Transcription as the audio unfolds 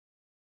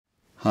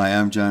Hi,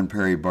 I'm John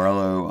Perry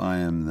Barlow. I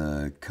am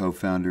the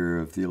co-founder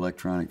of the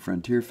Electronic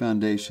Frontier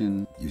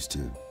Foundation. Used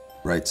to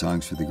write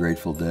songs for the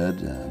Grateful Dead.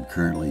 I'm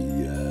currently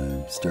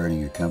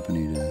starting a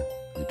company to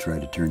try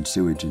to turn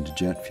sewage into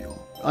jet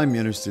fuel. I'm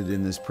interested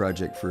in this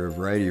project for a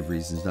variety of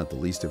reasons, not the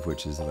least of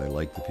which is that I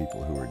like the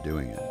people who are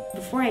doing it.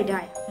 Before I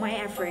die, my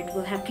effort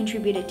will have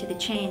contributed to the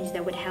change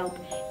that would help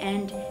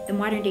end the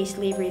modern-day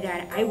slavery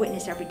that I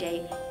witness every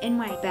day in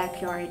my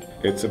backyard.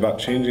 It's about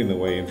changing the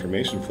way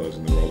information flows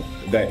in the world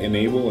that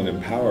enable and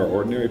empower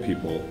ordinary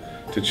people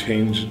to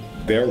change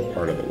their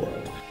part of the world.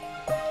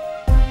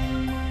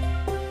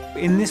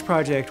 In this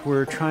project,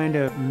 we're trying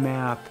to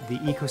map the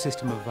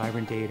ecosystem of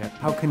vibrant data.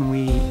 How can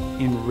we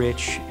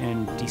enrich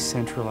and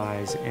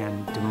decentralize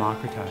and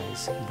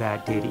democratize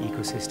that data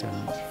ecosystem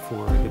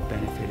for the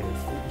benefit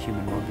of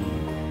human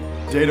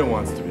well-being? Data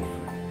wants to be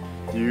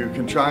free. You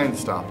can try and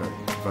stop it,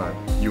 but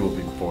you will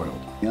be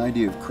foiled. The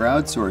idea of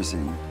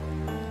crowdsourcing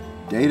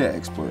data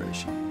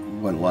exploration,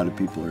 what a lot of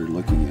people are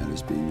looking at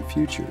as being the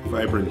future.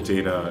 Vibrant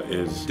data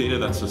is data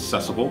that's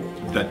accessible,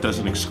 that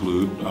doesn't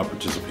exclude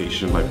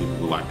participation by people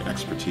who lack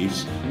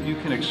expertise. You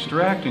can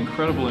extract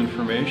incredible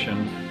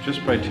information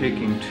just by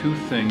taking two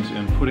things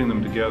and putting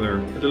them together.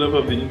 At the level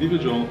of the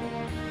individual,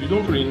 you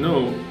don't really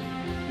know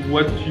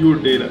what your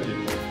data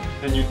is,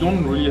 and you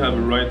don't really have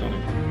a right on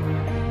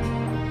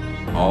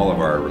it. All of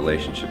our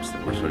relationships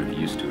that we're sort of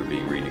used to are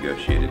being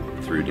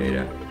renegotiated through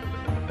data,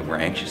 and we're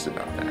anxious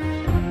about that.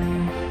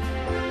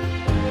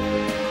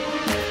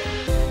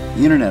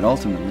 The internet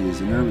ultimately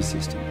is a nervous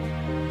system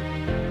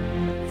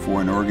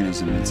for an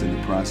organism that's in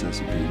the process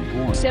of being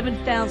born.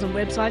 7,000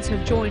 websites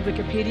have joined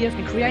Wikipedia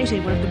and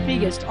created one of the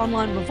biggest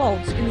online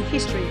revolts in the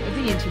history of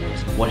the internet.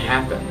 What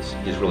happens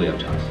is really up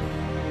to us.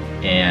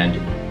 And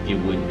it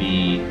would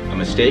be a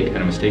mistake, and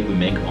a mistake we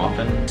make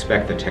often,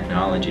 expect the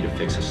technology to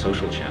fix a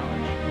social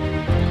challenge.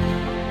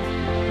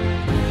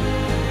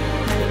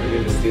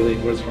 You're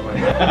stealing words from my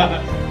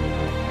mouth.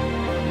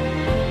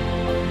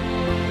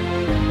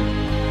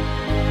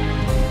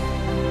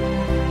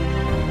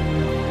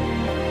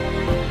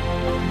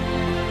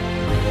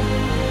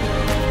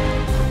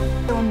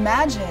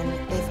 Imagine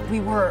if we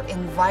were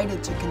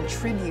invited to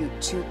contribute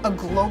to a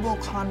global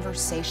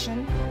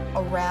conversation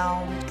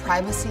around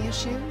privacy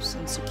issues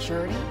and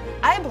security.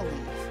 I believe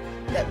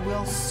that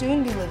we'll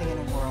soon be living in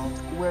a world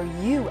where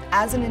you,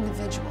 as an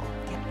individual,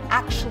 can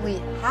actually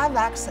have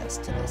access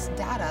to this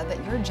data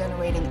that you're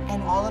generating,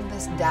 and all of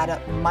this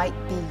data might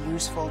be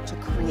useful to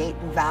create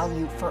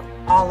value for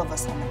all of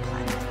us on the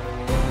planet.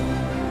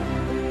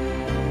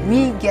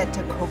 We get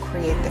to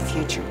co-create the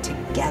future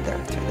together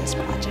through this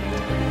project.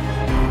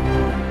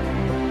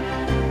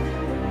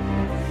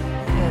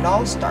 It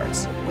all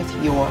starts with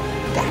your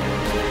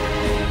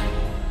data.